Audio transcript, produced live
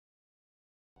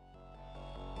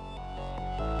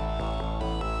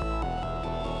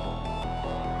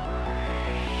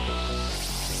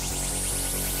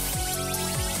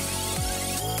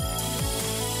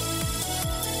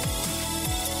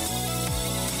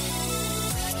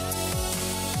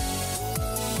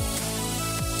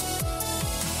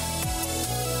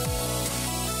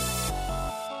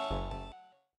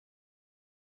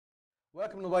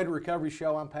Welcome to the Way to Recovery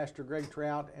Show. I'm Pastor Greg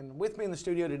Trout, and with me in the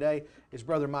studio today is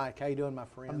Brother Mike. How you doing, my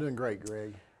friend? I'm doing great,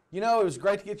 Greg. You know, it was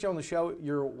great to get you on the show.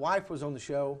 Your wife was on the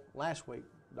show last week,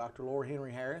 Dr. Laura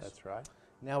Henry Harris. That's right.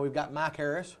 Now we've got Mike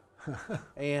Harris,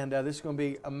 and this is going to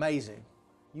be amazing.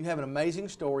 You have an amazing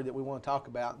story that we want to talk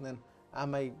about, and then I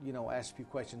may, ask a few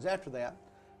questions after that.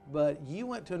 But you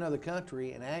went to another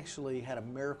country and actually had a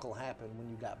miracle happen when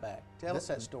you got back. Tell us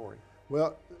that story.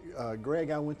 Well,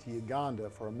 Greg, I went to Uganda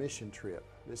for a mission trip.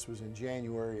 This was in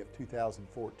January of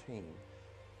 2014.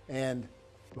 And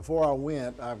before I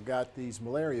went, I've got these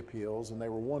malaria pills, and they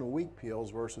were 1 a week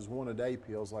pills versus 1 a day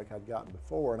pills like I'd gotten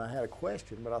before. And I had a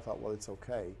question, but I thought, well, it's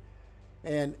okay.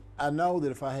 And I know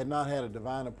that if I had not had a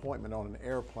divine appointment on an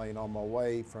airplane on my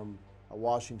way from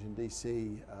Washington,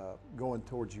 D.C., going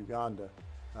towards Uganda,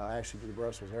 actually to the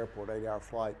Brussels airport, 8-hour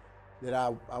flight, that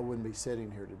I wouldn't be sitting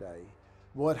here today.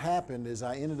 What happened is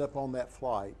I ended up on that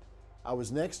flight. I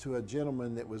was next to a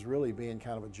gentleman that was really being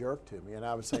kind of a jerk to me, and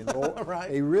I was saying, Lord, right.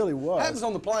 He really was. Happens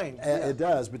on the plane. It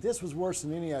does, but this was worse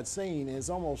than any I'd seen. It's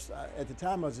almost, at the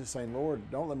time I was just saying, Lord,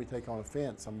 don't let me take on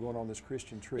offense. I'm going on this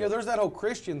Christian trip. Yeah, there's that whole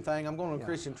Christian thing. I'm going on a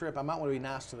Christian trip. I might want to be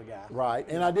nice to the guy. Right,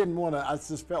 and I didn't want to, I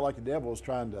just felt like the devil was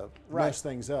trying to mess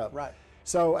things up. Right.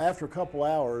 So after a couple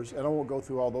hours, and I won't go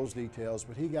through all those details,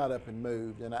 but he got up and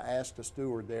moved, and I asked the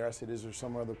steward there, I said, is there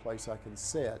some other place I can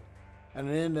sit? And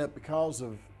it ended up, because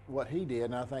of what he did,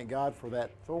 and I thank God for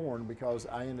that thorn, because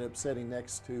I ended up sitting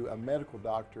next to a medical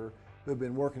doctor who had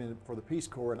been working for the Peace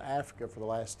Corps in Africa for the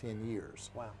last 10 years.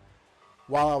 Wow.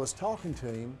 While I was talking to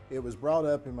him, it was brought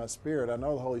up in my spirit. I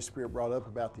know the Holy Spirit brought up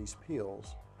about these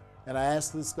pills. And I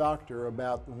asked this doctor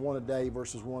about the 1 a day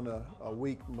versus 1 a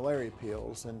week malaria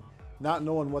pills, and not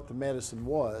knowing what the medicine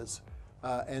was.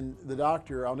 And the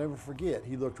doctor, I'll never forget,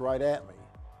 he looked right at me.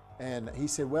 And he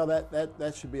said, well,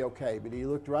 that should be okay. But he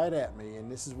looked right at me,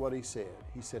 and this is what he said.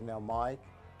 He said, now, Mike,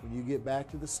 when you get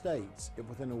back to the States, if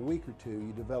within a week or two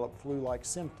you develop flu-like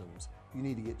symptoms, you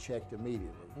need to get checked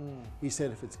immediately. He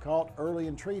said, if it's caught early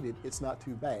and treated, it's not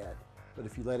too bad. But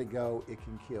if you let it go, it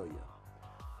can kill you.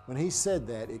 When he said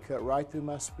that, it cut right through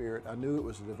my spirit. I knew it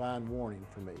was a divine warning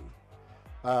for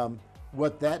me.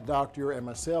 What that doctor and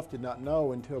myself did not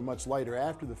know until much later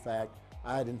after the fact,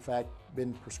 I had in fact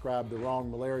been prescribed the wrong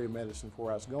malaria medicine for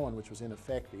where I was going, which was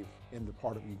ineffective in the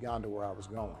part of Uganda where I was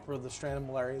going. For the strand of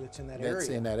malaria that's in that area. That's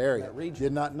in that area. That region.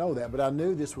 Did not know that, but I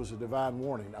knew this was a divine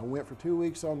warning. I went for 2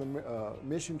 weeks on the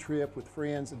mission trip with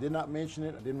friends. I did not mention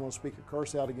it. I didn't want to speak a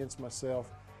curse out against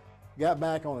myself. Got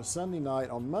back on a Sunday night.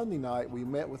 On Monday night, we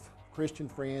met with Christian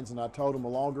friends, and I told them a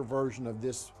longer version of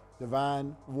this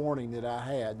divine warning that I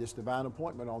had, this divine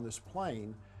appointment on this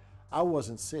plane. I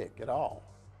wasn't sick at all.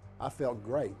 I felt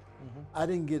great. I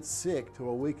didn't get sick till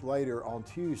a week later on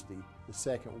Tuesday, the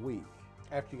second week.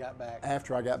 After you got back.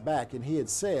 After I got back. And he had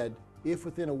said, if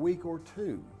within a week or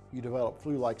two you develop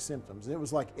flu-like symptoms. And it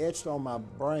was like etched on my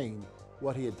brain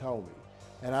what he had told me.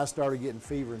 And I started getting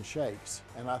fever and shakes.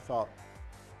 And I thought,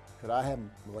 could I have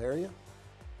malaria?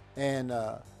 And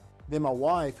then my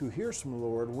wife, who hears from the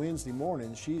Lord, Wednesday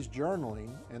morning, she's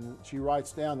journaling, and she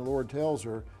writes down, the Lord tells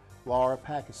her, Laura,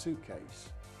 pack a suitcase.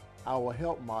 I will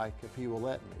help Mike if he will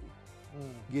let me.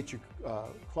 Get your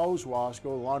clothes washed,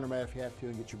 go to the laundromat if you have to,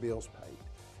 and get your bills paid.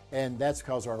 And that's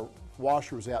because our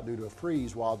washer was out due to a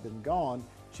freeze while I'd been gone.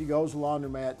 She goes to the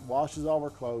laundromat, washes all her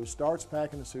clothes, starts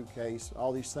packing the suitcase,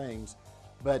 all these things.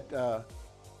 But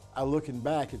looking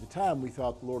back, at the time, we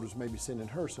thought the Lord was maybe sending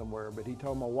her somewhere, but he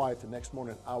told my wife the next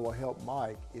morning, I will help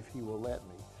Mike if he will let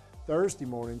me. Thursday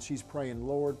morning, she's praying,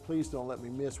 Lord, please don't let me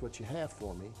miss what you have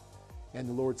for me. And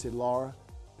the Lord said, Laura,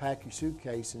 pack your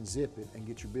suitcase and zip it and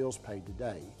get your bills paid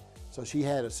today. So she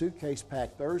had a suitcase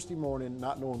packed Thursday morning,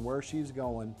 not knowing where she was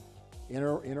going, in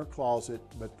her closet,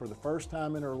 but for the first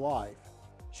time in her life,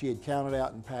 she had counted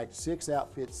out and packed 6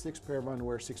 outfits, 6 pair of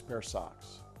underwear, 6 pair of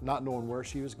socks, not knowing where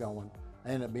she was going. I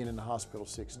ended up being in the hospital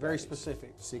 6 days. Very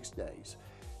specific. 6 days.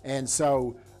 And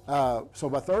so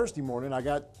by Thursday morning,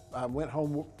 I went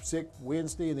home sick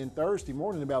Wednesday, and then Thursday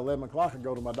morning about 11 o'clock, I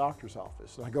go to my doctor's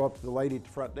office. And I go up to the lady at the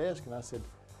front desk, and I said,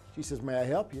 she says, may I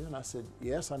help you? And I said,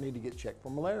 yes, I need to get checked for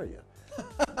malaria.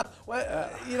 Well,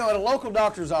 at a local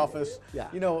doctor's office, Yeah.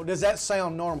 Does that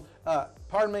sound normal?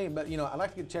 Pardon me, but, I'd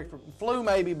like to get checked for flu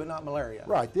maybe, but not malaria.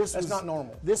 Right. That's not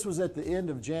normal. This was at the end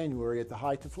of January at the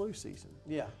height of flu season.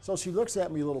 Yeah. So she looks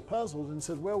at me a little puzzled and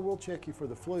says, well, we'll check you for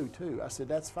the flu too. I said,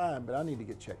 that's fine, but I need to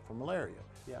get checked for malaria.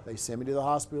 Yeah. They sent me to the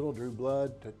hospital, drew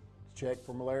blood to check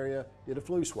for malaria, did a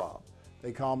flu swab.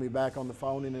 They called me back on the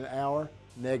phone in an hour,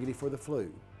 negative for the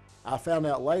flu. I found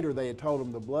out later they had told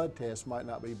them the blood test might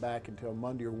not be back until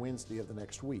Monday or Wednesday of the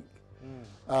next week.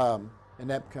 And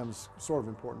that becomes sort of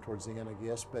important towards the end, I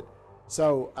guess. But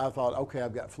So I thought, okay,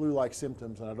 I've got flu-like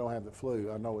symptoms and I don't have the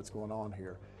flu. I know what's going on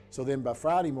here. So then by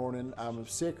Friday morning, I'm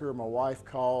sicker. My wife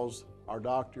calls our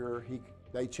doctor.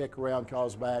 They check around,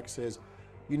 calls back, says,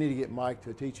 you need to get Mike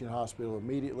to a teaching hospital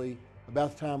immediately.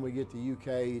 About the time we get to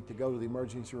UK to go to the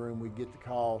emergency room, we get the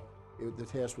call. The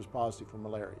test was positive for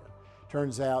malaria.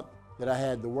 Turns out that I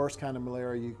had the worst kind of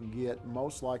malaria you can get,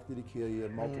 most likely to kill you,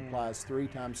 and multiplies 3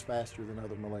 times faster than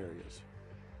other malarias.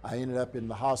 I ended up in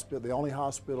the hospital, the only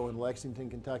hospital in Lexington,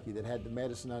 Kentucky that had the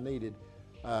medicine I needed,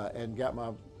 and got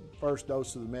my first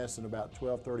dose of the medicine about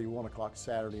 12:30, 1 o'clock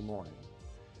Saturday morning.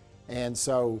 And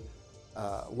so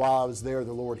while I was there,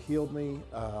 the Lord healed me.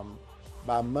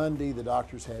 By Monday, the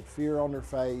doctors had fear on their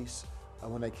face.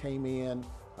 When they came in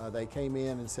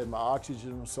and said my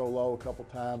oxygen was so low a couple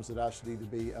times that I should either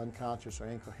be unconscious or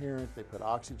incoherent. They put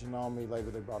oxygen on me. Later,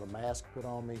 they brought a mask put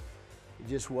on me. It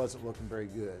just wasn't looking very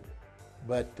good.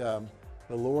 But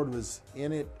the Lord was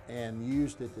in it and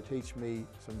used it to teach me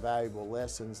some valuable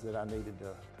lessons that I needed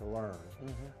to learn.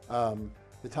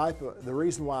 The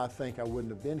reason why I think I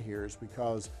wouldn't have been here is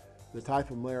because the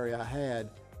type of malaria I had,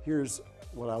 here's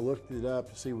what I looked it up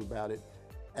to see about it.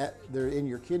 They're in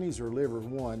your kidneys or liver,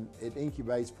 one, it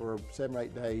incubates for 7 or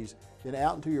 8 days. Then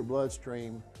out into your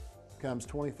bloodstream comes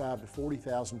 25 to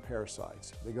 40,000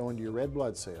 parasites. They go into your red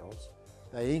blood cells.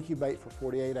 They incubate for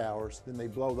 48 hours, then they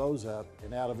blow those up,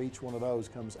 and out of each one of those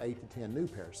comes 8 to 10 new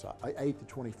parasites, 8 to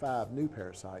 25 new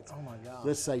parasites. Oh my God.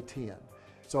 Let's say 10.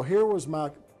 So here's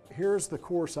the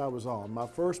course I was on. My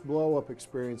first blow-up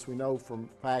experience, we know from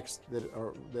facts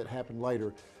that happened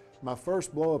later, my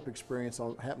first blow-up experience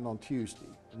happened on Tuesday.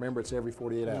 Remember, it's every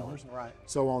 48 hours. Right.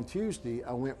 So on Tuesday,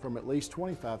 I went from at least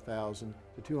 25,000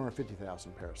 to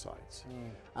 250,000 parasites.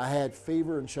 I had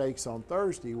fever and shakes on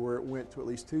Thursday where it went to at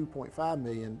least 2.5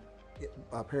 million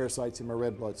parasites in my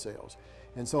red blood cells.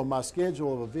 And so my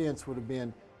schedule of events would have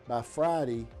been by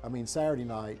Saturday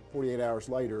night, 48 hours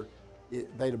later,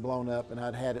 they'd have blown up and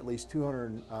I'd had at least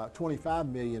 225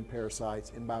 million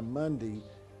parasites, and by Monday,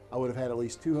 I would have had at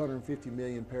least 250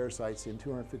 million parasites in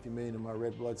 250 million of my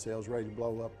red blood cells ready to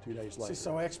blow up 2 days later. It's just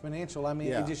so exponential. I mean,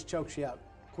 Yeah. it just chokes you out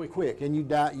quick. Quick, and you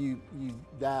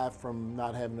die from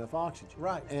not having enough oxygen.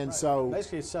 Right. And right. so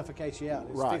basically it suffocates you out. It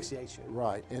right, asphyxiates you.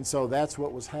 right. And so that's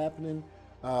what was happening.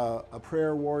 A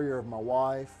prayer warrior of my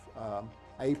wife,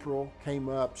 April, came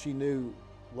up. She knew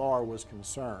Laura was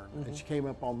concerned, and she came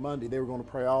up on Monday. They were going to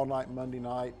pray all night Monday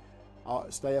night.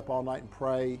 Stay up all night and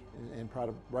pray and try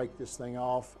to break this thing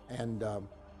off. And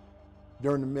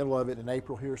during the middle of it, and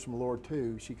April hears from the Lord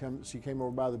too, she came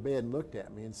over by the bed and looked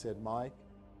at me and said, Mike,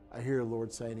 I hear the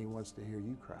Lord saying he wants to hear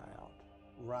you cry out.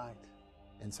 Right.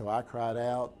 And so I cried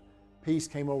out. Peace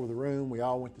came over the room. We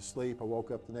all went to sleep. I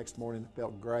woke up the next morning,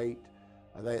 felt great.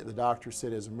 The doctor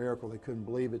said it was a miracle. They couldn't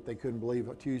believe it. They couldn't believe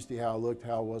Tuesday how I looked,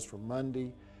 how I was from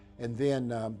Monday. And then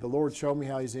the Lord showed me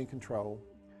how he's in control,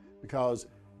 because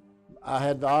I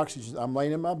had the oxygen. I'm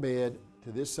laying in my bed.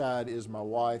 To this side is my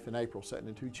wife and April sitting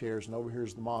in 2 chairs, and over here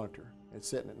is the monitor. It's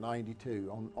sitting at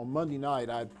 92. On Monday night,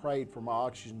 I had prayed for my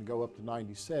oxygen to go up to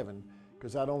 97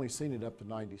 because I'd only seen it up to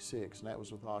 96, and that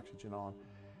was with oxygen on.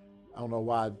 I don't know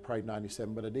why I'd prayed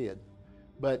 97, but I did.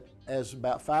 But as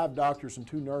about 5 doctors and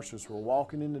 2 nurses were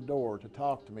walking in the door to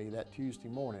talk to me that Tuesday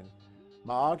morning,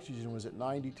 my oxygen was at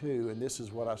 92, and this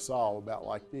is what I saw about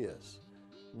like this: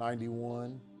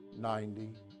 91, 90,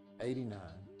 89,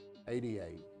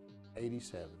 88,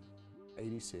 87,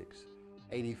 86,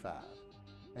 85.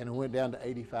 And it went down to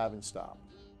 85 and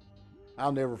stopped.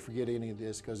 I'll never forget any of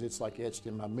this because it's like etched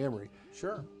in my memory.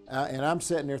 Sure. And I'm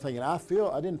sitting there thinking, I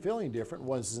didn't feel any different,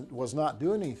 was not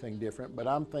doing anything different, but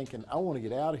I'm thinking, I want to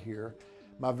get out of here.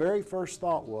 My very first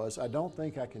thought was, I don't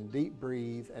think I can deep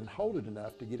breathe and hold it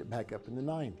enough to get it back up in the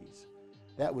 90s.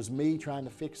 That was me trying to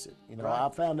fix it. You know, Right. I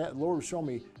found that the Lord was showing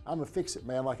me I'm a fix-it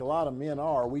man, like a lot of men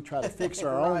are. We try to fix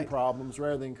our own Right. problems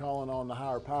rather than calling on the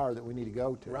higher power that we need to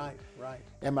go to. Right, right.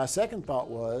 And my second thought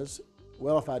was,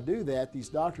 well, if I do that, these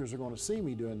doctors are going to see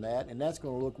me doing that, and that's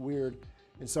going to look weird.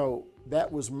 And so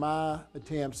that was my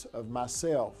attempts of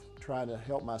myself trying to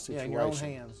help my Yeah, situation. in your own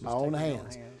hands. Just My own take it in your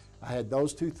hands. hands. I had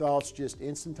those 2 thoughts just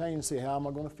instantaneously. How am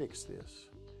I going to fix this?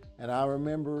 And I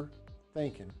remember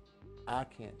thinking, I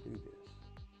can't do this.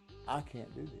 I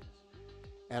can't do this.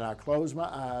 And I closed my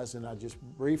eyes, and I just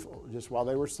while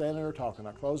they were standing there talking,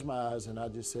 I closed my eyes and I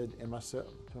just said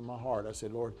to my heart, I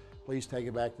said, Lord, please take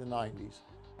it back to the 90s.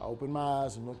 I opened my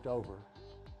eyes and looked over,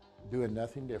 doing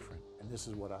nothing different. And this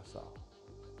is what I saw: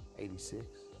 86,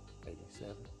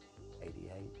 87, 88,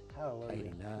 Hallelujah.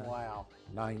 89, Wow.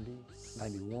 90,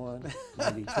 91,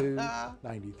 92,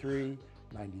 93,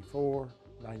 94,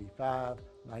 95,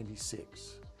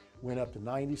 96. Went up to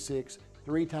 96,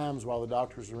 3 times while the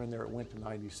doctors were in there, it went to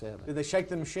 97. Did they shake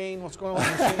the machine? What's going on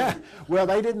with the machine? Well,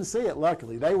 they didn't see it,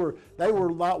 luckily. They were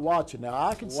not watching. Now,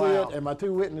 I could see Wow. it, and my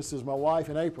 2 witnesses, my wife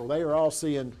and April, they were all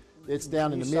seeing it's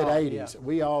down in You the saw it, mid-80s. yeah.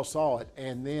 We all saw it,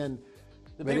 and then...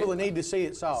 The people that need to see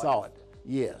it saw it. Saw it,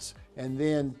 yes. And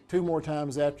then 2 more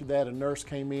times after that, a nurse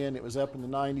came in. It was up in the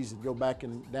 90s. It'd go back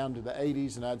down to the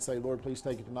 80s, and I'd say, Lord, please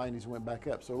take it to 90s, and went back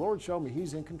up. So the Lord showed me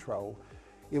He's in control.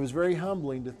 It was very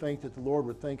humbling to think that the Lord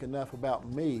would think enough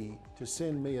about me to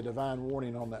send me a divine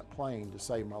warning on that plane to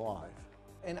save my life.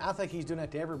 And I think He's doing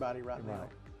that to everybody right now.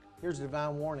 Here's a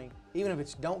divine warning. Even if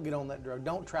it's don't get on that drug,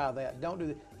 don't try that, don't do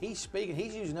that. He's speaking.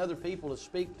 He's using other people to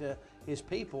speak to His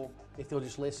people if they'll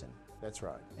just listen. That's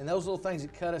right. And those little things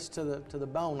that cut us to the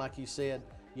bone, like you said,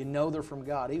 you know they're from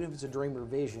God. Even if it's a dream or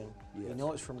vision, Yes. you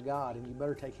know it's from God, and you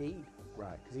better take heed.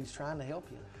 Right. Because He's trying to help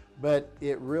you. But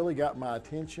it really got my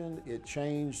attention. It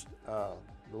changed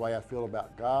the way I feel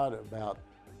about God, about...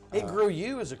 It grew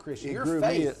you as a Christian. It Your grew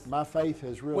faith me. My faith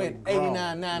has really went grown.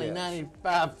 89, 90, Yes.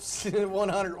 95,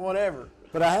 100, whatever.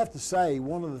 But I have to say,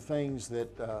 one of the things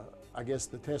that I guess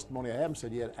the testimony I haven't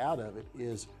said yet out of it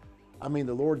is, I mean,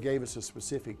 the Lord gave us a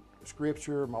specific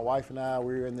scripture. My wife and I,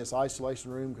 we were in this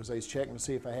isolation room because they was checking to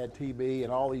see if I had TB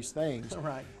and all these things.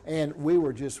 Right. And we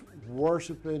were just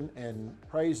worshiping and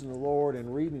praising the Lord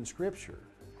and reading scripture.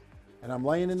 And I'm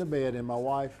laying in the bed, and my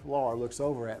wife, Laura, looks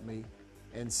over at me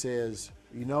and says,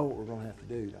 you know what we're going to have to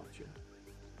do, don't you?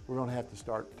 We're going to have to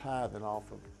start tithing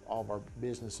off of all of our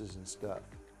businesses and stuff,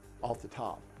 off the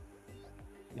top.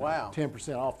 Wow.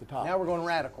 10% off the top. Now we're going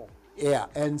radical. Yeah,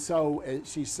 and so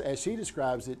as she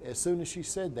describes it, as soon as she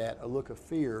said that, a look of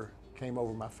fear came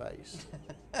over my face.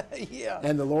 Yeah.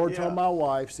 And the Lord Yeah. told my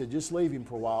wife, said, just leave him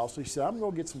for a while. So she said, I'm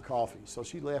going to get some coffee. So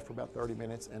she left for about 30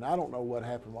 minutes, and I don't know what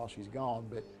happened while she's gone,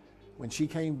 but when she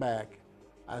came back,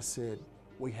 I said,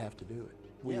 we have to do it.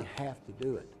 We Yeah. have to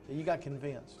do it. You got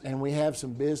convinced. And we have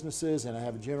some businesses, and I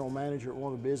have a general manager at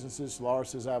one of the businesses. Laura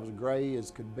says I was gray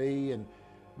as could be,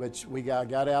 but we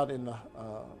got out in the,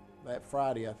 that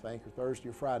Friday, I think, or Thursday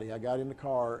or Friday. I got in the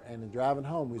car, and driving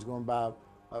home, we was going by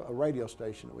a radio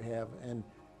station that we have,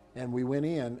 and we went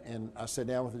in, and I sat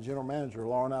down with the general manager,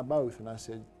 Laura and I both, and I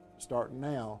said, starting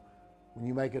now, when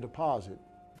you make a deposit,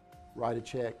 write a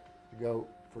check to go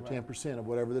for 10% of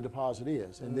whatever the deposit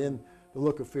is. And then the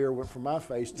look of fear went from my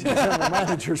face to the general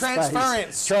manager's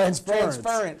face.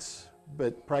 Transference.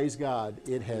 But praise God,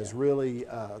 it has really,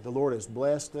 the Lord has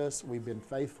blessed us. We've been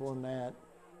faithful in that.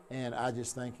 And I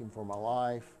just thank Him for my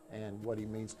life and what He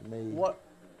means to me.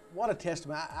 What a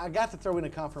testimony. I got to throw in a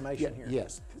confirmation here.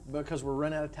 Yes. Because we're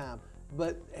running out of time.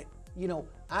 But, you know,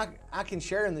 I can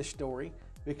share in this story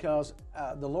because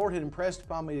the Lord had impressed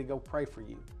upon me to go pray for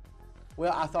you.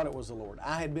 Well, I thought it was the Lord.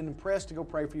 I had been impressed to go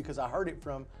pray for you because I heard it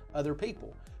from other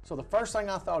people. So the first thing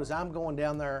I thought is I'm going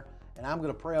down there and I'm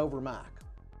going to pray over Mike.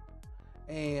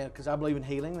 And because I believe in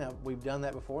healing. Now, we've done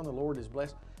that before and the Lord is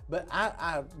blessed. But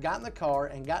I got in the car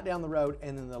and got down the road,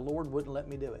 and then the Lord wouldn't let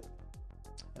me do it.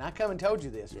 And I come and told you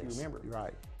this, if you remember.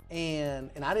 Right. And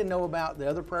I didn't know about the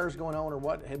other prayers going on or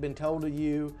what had been told to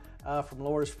you from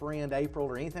Laura's friend April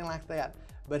or anything like that.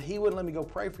 But He wouldn't let me go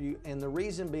pray for you. And the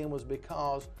reason being was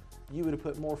because you would have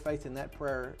put more faith in that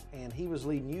prayer, and He was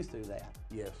leading you through that.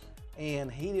 Yes.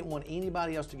 And He didn't want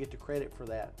anybody else to get the credit for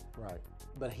that. Right.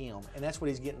 But Him. And that's what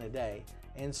He's getting today.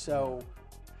 And so...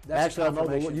 Actually, I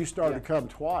know you started to come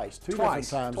twice, two different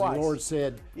times. Twice. The Lord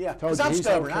said, "Yeah, because I'm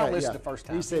stubborn. I listened the first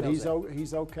time." He said he's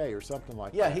okay or something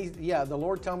like that. Yeah. The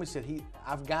Lord told me, said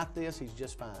I've got this. He's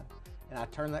just fine. And I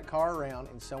turned that car around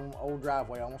in some old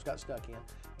driveway I almost got stuck in,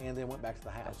 and then went back to the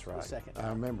house. That's right. The second time. I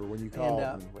remember when you called,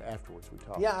 and afterwards we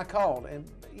talked. Yeah, I called, and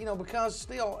because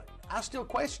I still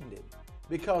questioned it,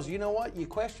 because you know what? You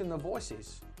question the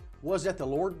voices. Was that the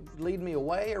Lord leading me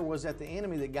away, or was that the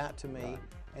enemy that got to me? Right.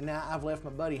 And now I've left my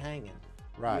buddy hanging.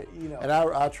 Right. And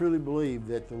I truly believe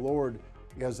that the Lord,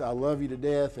 because I love you to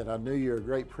death and I knew you're a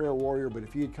great prayer warrior, but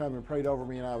if you had come and prayed over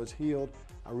me and I was healed,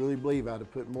 I really believe I'd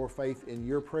have put more faith in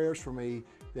your prayers for me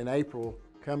than April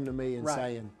coming to me and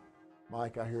saying,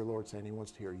 Mike, I hear the Lord saying He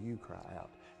wants to hear you cry out.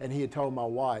 And He had told my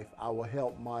wife, I will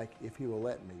help Mike if he will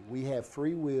let me. We have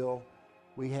free will.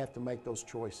 We have to make those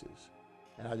choices.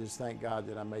 And I just thank God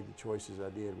that I made the choices I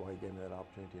did while He gave me that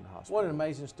opportunity in the hospital. What an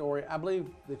amazing story. I believe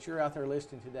that you're out there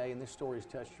listening today and this story has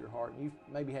touched your heart. You've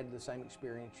maybe had the same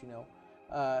experience,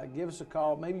 Give us a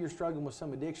call. Maybe you're struggling with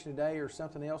some addiction today or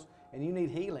something else and you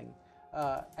need healing.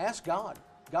 Ask God.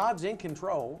 God's in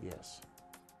control. Yes.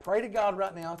 Pray to God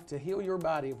right now to heal your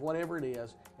body of whatever it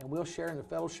is, and we'll share in the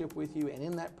fellowship with you and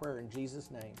in that prayer in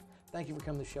Jesus' name. Thank you for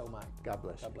coming to the show, Mike. God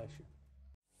bless you. God bless you.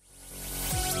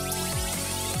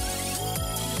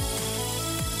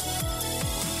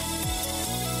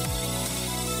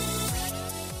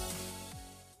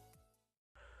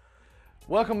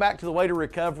 Welcome back to The Way to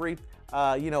Recovery.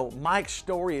 Mike's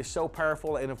story is so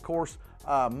powerful, and of course,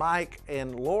 Mike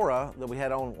and Laura that we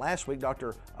had on last week,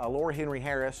 Dr. Laura Henry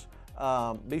Harris,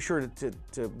 be sure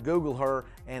to Google her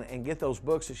and get those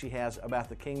books that she has about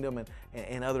the kingdom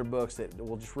and other books that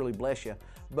will just really bless you.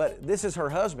 But this is her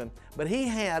husband, but he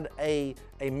had a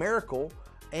miracle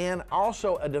and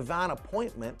also a divine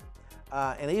appointment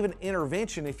and even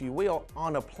intervention, if you will,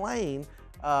 on a plane,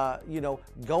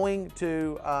 going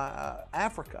to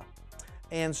Africa.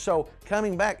 And so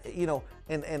coming back,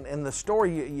 and the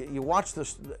story, you watch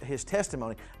his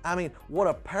testimony. I mean, what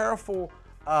a powerful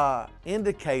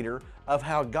indicator of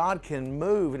how God can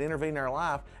move and intervene in our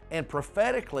life and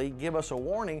prophetically give us a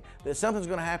warning that something's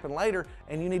going to happen later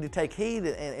and you need to take heed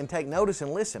and take notice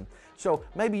and listen. So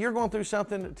maybe you're going through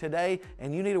something today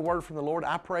and you need a word from the Lord.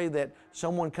 I pray that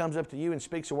someone comes up to you and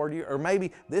speaks a word to you, or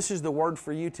maybe this is the word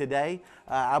for you today.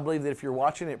 I believe that if you're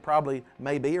watching, it probably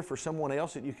may be, or for someone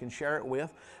else that you can share it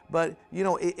with. But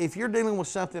if you're dealing with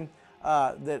something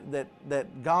that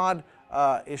God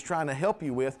is trying to help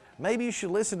you with, maybe you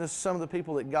should listen to some of the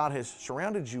people that God has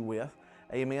surrounded you with,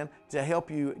 amen, to help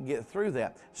you get through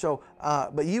that. So,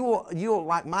 but you'll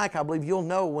like Mike, I believe you'll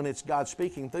know when it's God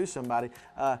speaking through somebody.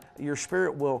 Your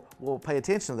spirit will pay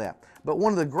attention to that. But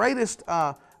one of the greatest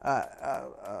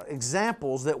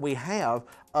examples that we have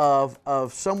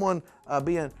of someone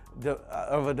being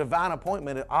of a divine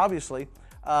appointment, obviously,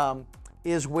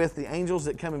 is with the angels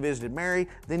that come and visited Mary.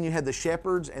 Then you had the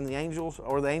shepherds and the angels,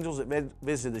 or the angels that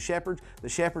visited the shepherds. The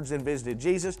shepherds then visited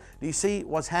Jesus. Do you see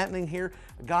what's happening here?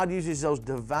 God uses those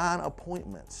divine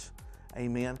appointments,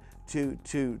 amen,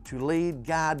 to lead,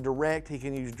 guide, direct. He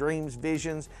can use dreams,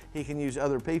 visions. He can use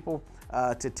other people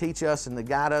to teach us and to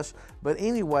guide us. But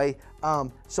anyway,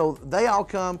 so they all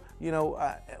come,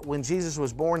 when Jesus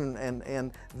was born,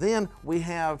 and then we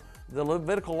have the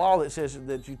Levitical law that says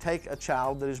that you take a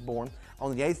child that is born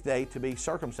on the 8th day to be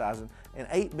circumcised, and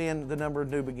 8 being the number of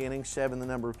new beginnings, 7 the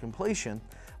number of completion.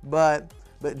 But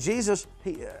Jesus,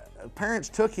 parents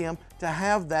took him to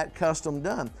have that custom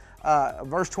done.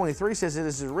 Verse 23 says, "It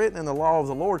is written in the law of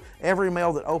the Lord, every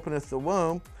male that openeth the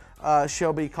womb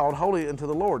shall be called holy unto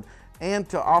the Lord, and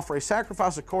to offer a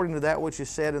sacrifice according to that which is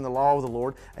said in the law of the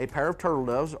Lord, a pair of turtle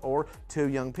doves or 2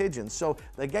 young pigeons." So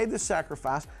they gave this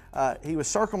sacrifice. He was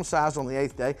circumcised on the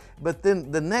 8th day. But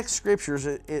then the next scriptures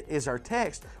is our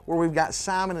text, where we've got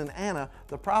Simon and Anna,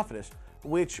 the prophetess,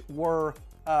 which were,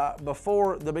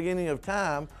 before the beginning of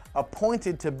time,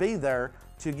 appointed to be there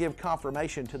to give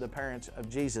confirmation to the parents of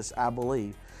Jesus, I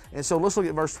believe. And so let's look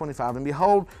at verse 25. "And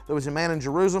behold, there was a man in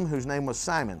Jerusalem whose name was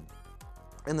Simon.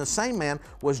 And the same man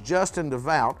was just and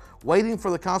devout, waiting for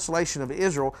the consolation of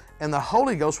Israel, and the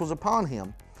Holy Ghost was upon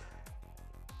him."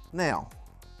 Now,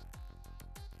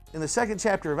 in the 2nd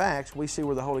chapter of Acts, we see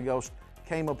where the Holy Ghost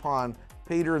came upon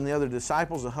Peter and the other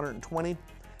disciples, 120,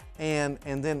 and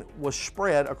then was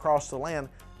spread across the land,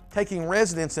 taking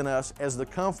residence in us as the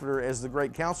Comforter, as the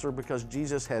great Counselor, because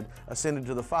Jesus had ascended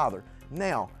to the Father.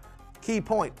 Now, key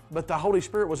point, but the Holy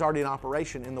Spirit was already in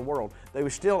operation in the world. There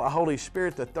was still a Holy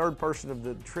Spirit, the third person of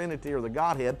the Trinity or the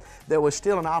Godhead, that was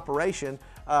still in operation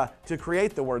to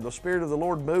create the Word. The Spirit of the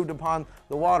Lord moved upon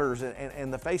the waters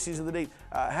and the faces of the deep.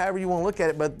 However you want to look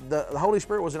at it, but the Holy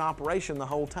Spirit was in operation the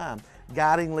whole time,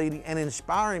 guiding, leading, and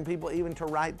inspiring people even to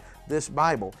write this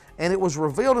Bible. "And it was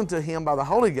revealed unto him by the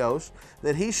Holy Ghost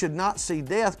that he should not see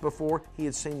death before he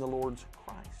had seen the Lord's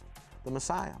Christ," the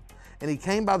Messiah. "And he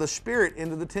came by the Spirit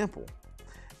into the temple.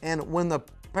 And when the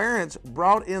parents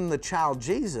brought in the child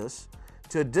Jesus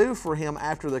to do for him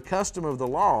after the custom of the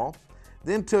law,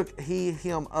 then took he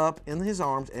him up in his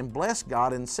arms and blessed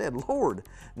God and said, Lord,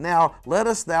 now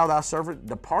lettest thou thy servant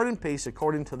depart in peace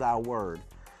according to thy word.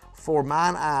 For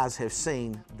mine eyes have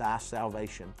seen thy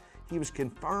salvation." He was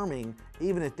confirming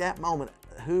even at that moment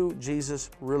who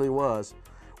Jesus really was,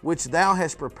 "which thou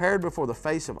hast prepared before the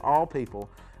face of all people,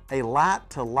 a light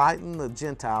to lighten the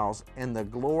Gentiles and the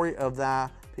glory of thy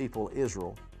people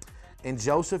Israel." And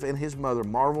Joseph and his mother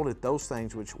marveled at those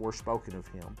things which were spoken of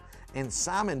him. And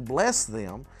Simon blessed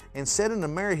them and said unto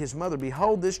Mary his mother,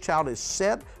 Behold, this child is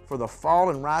set for the fall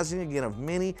and rising again of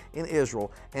many in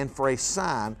Israel, and for a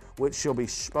sign which shall be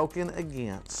spoken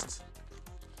against.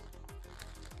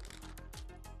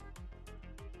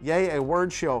 Yea, a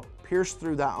word shall pierce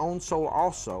through thy own soul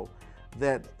also,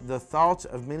 that the thoughts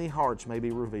of many hearts may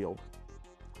be revealed.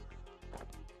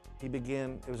 It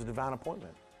was a divine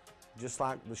appointment, just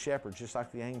like the shepherds, just like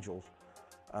the angels.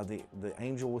 The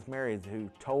angel with Mary who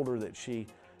told her that she,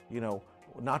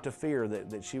 not to fear,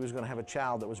 that she was going to have a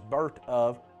child that was birthed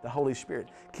of the Holy Spirit.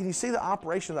 Can you see the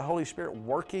operation of the Holy Spirit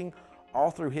working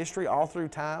all through history, all through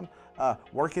time,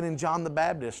 working in John the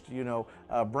Baptist,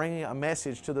 bringing a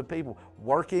message to the people,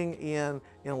 working in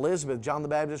Elizabeth, John the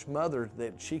Baptist's mother,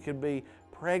 that she could be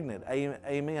pregnant,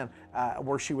 amen,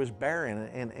 where she was barren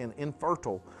and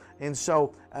infertile. And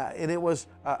so, and it was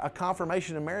a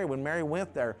confirmation to Mary when Mary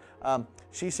went there.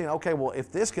 She's saying, okay, well,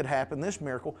 if this could happen, this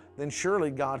miracle, then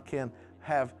surely God can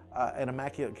have an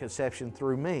immaculate conception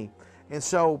through me. And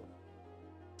so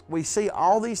we see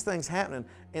all these things happening,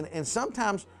 and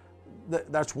sometimes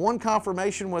that's one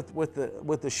confirmation with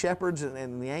the shepherds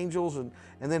and the angels, and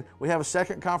then we have a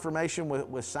second confirmation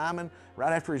with Simon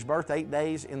right after his birth, 8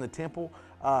 days in the temple,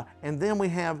 and then we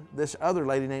have this other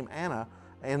lady named Anna,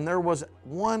 and there was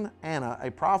one Anna,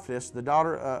 a prophetess, the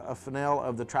daughter of Phanuel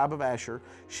of the tribe of Asher.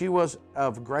 She was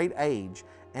of great age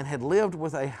and had lived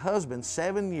with a husband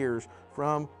 7 years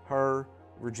from her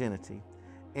virginity.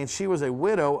 And she was a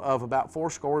widow of about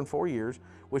 84 years,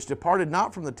 which departed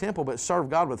not from the temple, but served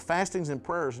God with fastings and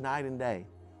prayers night and day.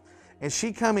 And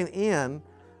she coming in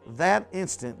that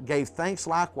instant gave thanks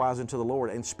likewise unto the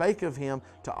Lord, and spake of him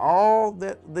to all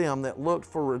them that looked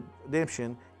for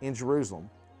redemption in Jerusalem.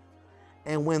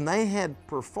 And when they had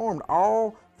performed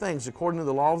all things according to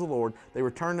the law of the Lord, they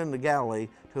returned into Galilee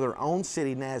to their own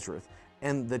city Nazareth.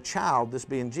 And the child, this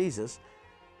being Jesus,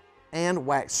 and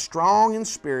waxed strong in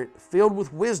spirit, filled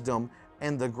with wisdom,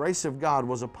 and the grace of God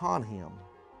was upon him.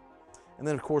 And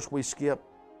then, of course, we skip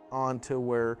on to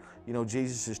where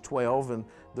Jesus is 12, and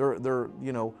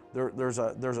there's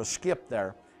a skip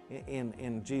there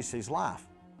in Jesus' life.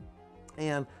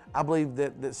 And I believe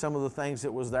that some of the things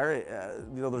that was there,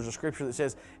 there's a scripture that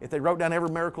says if they wrote down every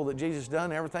miracle that Jesus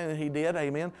done, everything that he did,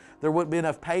 amen, there wouldn't be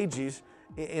enough pages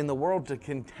in the world to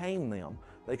contain them.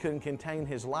 They couldn't contain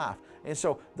his life. And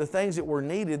so the things that were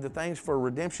needed, the things for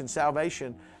redemption,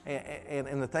 salvation,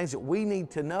 and the things that we need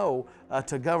to know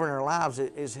to govern our lives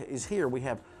is here. We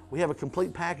have a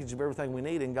complete package of everything we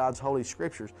need in God's holy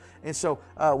scriptures. And so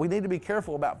we need to be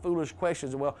careful about foolish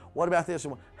questions. Well, what about this?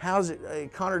 How does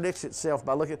it contradicts itself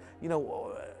by looking,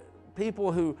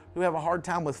 people who have a hard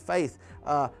time with faith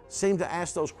seem to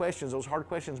ask those questions, those hard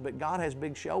questions, but God has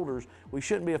big shoulders. We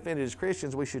shouldn't be offended as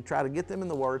Christians. We should try to get them in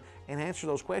the Word and answer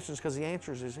those questions because the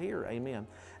answers is here, amen.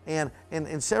 And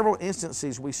in several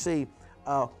instances we see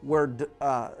where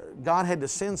God had to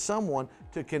send someone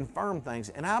to confirm things.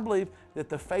 And I believe that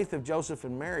the faith of Joseph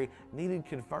and Mary needed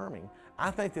confirming.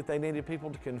 I think that they needed people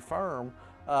to confirm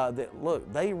that,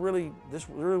 look, this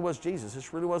really was Jesus.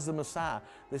 This really was the Messiah.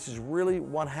 This is really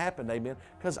what happened, amen.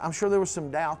 Because I'm sure there was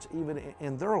some doubts even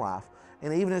in their life.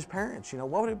 And even as parents,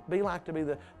 what would it be like to be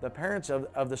the parents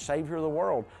of the Savior of the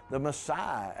world, the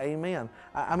Messiah, amen.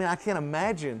 I can't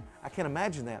imagine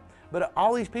that. But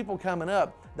all these people coming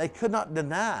up, they could not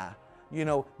deny,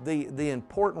 the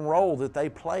important role that they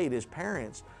played as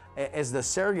parents, as the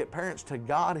surrogate parents to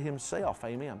God himself,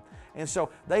 amen. And so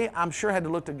they, I'm sure, had to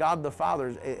look to God the Father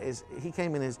as he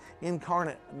came in his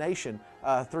incarnation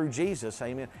through Jesus,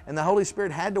 amen. And the Holy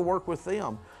Spirit had to work with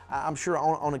them, I'm sure,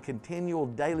 on a continual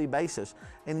daily basis.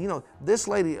 And this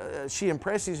lady, she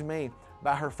impresses me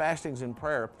by her fastings and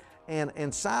prayer.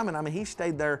 And Simon, he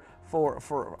stayed there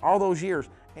for all those years,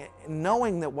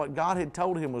 knowing that what God had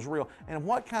told him was real. And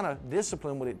what kind of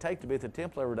discipline would it take to be at the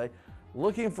temple every day,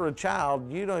 looking for a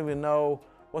child? You don't even know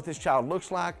what this child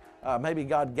looks like. Maybe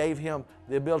God gave him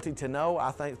the ability to know,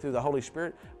 I think, through the Holy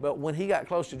Spirit. But when he got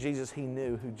close to Jesus, he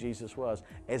knew who Jesus was,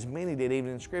 as many did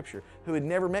even in Scripture, who had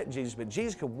never met Jesus. But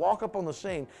Jesus could walk up on the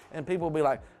scene and people would be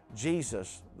like,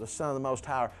 Jesus, the Son of the Most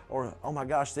High, or, oh my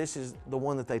gosh, this is the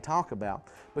one that they talk about.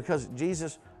 Because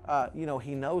Jesus,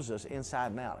 he knows us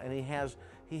inside and out. And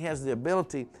he has the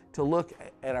ability to look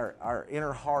at our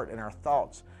inner heart and our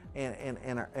thoughts and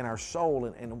our soul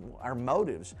and our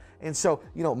motives. And so,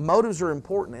 motives are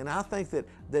important. And I think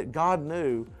that God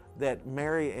knew that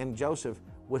Mary and Joseph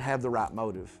would have the right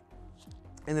motive,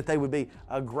 and that they would be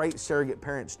great surrogate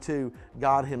parents to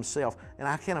God himself. And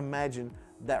I can't imagine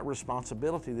that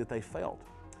responsibility that they felt.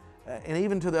 And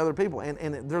even to the other people.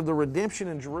 And the redemption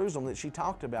in Jerusalem that she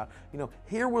talked about.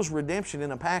 Here was redemption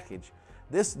in a package.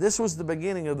 This was the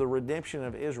beginning of the redemption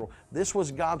of Israel. This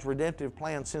was God's redemptive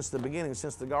plan since the beginning,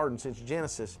 since the garden, since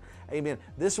Genesis. Amen.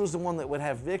 This was the one that would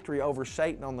have victory over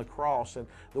Satan on the cross, and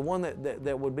the one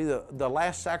that would be the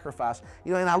last sacrifice.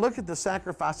 And I look at the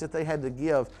sacrifice that they had to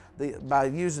give by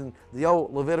using the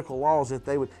old Levitical laws, that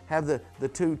they would have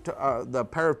the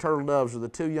pair of turtle doves or the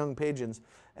 2 young pigeons,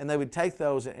 and they would take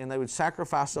those and they would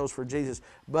sacrifice those for Jesus.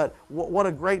 But what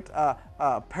a great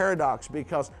paradox,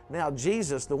 because now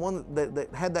Jesus, the one that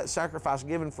had that sacrifice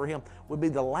given for him, would be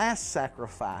the last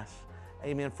sacrifice,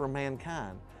 amen, for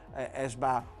mankind. as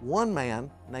by one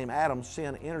man named Adam,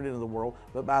 sin entered into the world,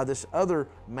 but by this other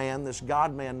man, this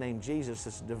God-man named Jesus,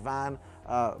 this divine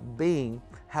being,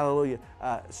 hallelujah,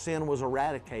 sin was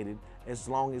eradicated as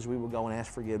long as we will go and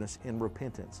ask forgiveness in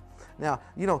repentance. Now,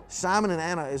 you know, Simon and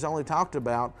Anna is only talked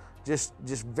about just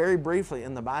very briefly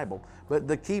in the Bible, but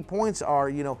the key points are,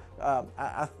 you know,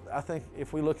 I think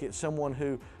if we look at someone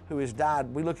who has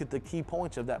died, we look at the key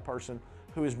points of that person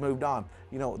who has moved on.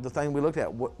 You know, the thing we looked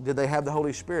at, did they have the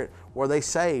Holy Spirit? Were they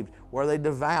saved? Were they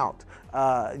devout?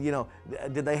 You know,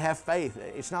 did they have faith?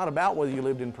 It's not about whether you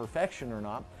lived in perfection or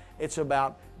not. It's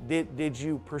about, did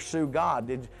you pursue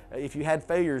God? If you had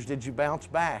failures, did you bounce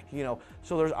back? You know,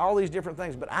 so there's all these different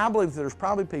things. But I believe that there's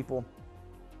probably people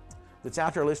that's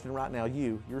out there listening right now,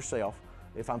 yourself,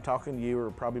 if I'm talking to you,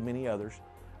 or probably many others,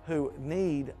 who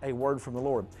need a word from the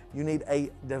Lord. You need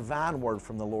a divine word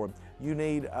from the Lord. You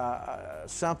need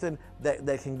something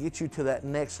that can get you to that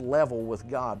next level with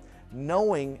God,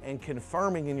 knowing and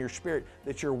confirming in your spirit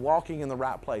that you're walking in the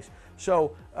right place.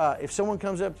 So if someone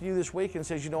comes up to you this week and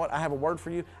says, you know what, I have a word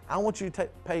for you, I want you to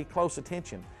pay close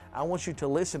attention. I want you to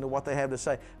listen to what they have to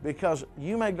say, because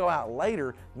you may go out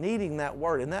later needing that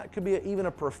word, and that could be even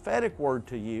a prophetic word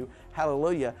to you,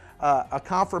 hallelujah, a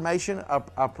confirmation,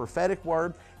 a prophetic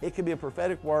word. It could be a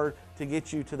prophetic word to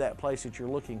get you to that place that you're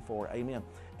looking for, amen.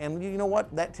 And you know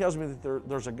what? That tells me that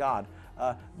there's a God.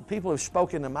 People have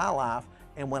spoken to my life,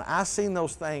 and when I seen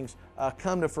those things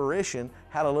come to fruition,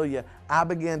 hallelujah, I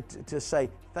began to say,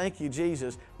 thank you,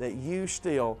 Jesus, that you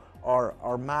still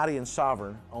are mighty and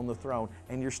sovereign on the throne,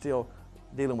 and you're still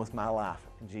dealing with my life.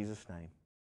 In Jesus' name.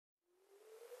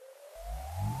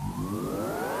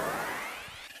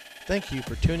 Thank you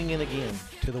for tuning in again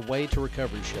to the Way to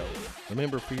Recovery Show.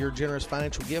 Remember, for your generous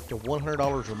financial gift of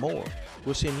 $100 or more,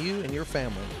 we'll send you and your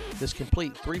family this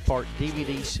complete 3-part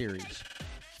DVD series.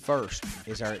 First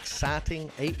is our exciting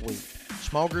 8-week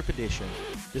small group edition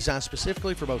designed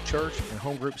specifically for both church and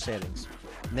home group settings.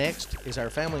 Next is our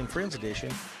Family and Friends edition,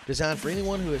 designed for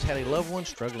anyone who has had a loved one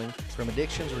struggling from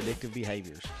addictions or addictive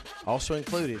behaviors. Also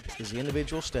included is the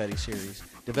individual study series,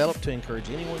 developed to encourage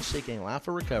anyone seeking a life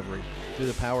of recovery through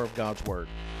the power of God's Word.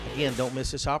 Again, don't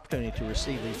miss this opportunity to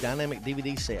receive these dynamic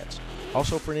DVD sets.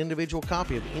 Also, for an individual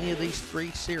copy of any of these 3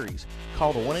 series,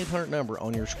 call the 1-800 number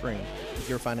on your screen with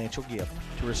your financial gift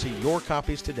to receive your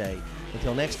copies today.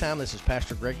 Until next time, this is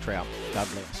Pastor Greg Trout. God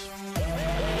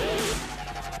bless.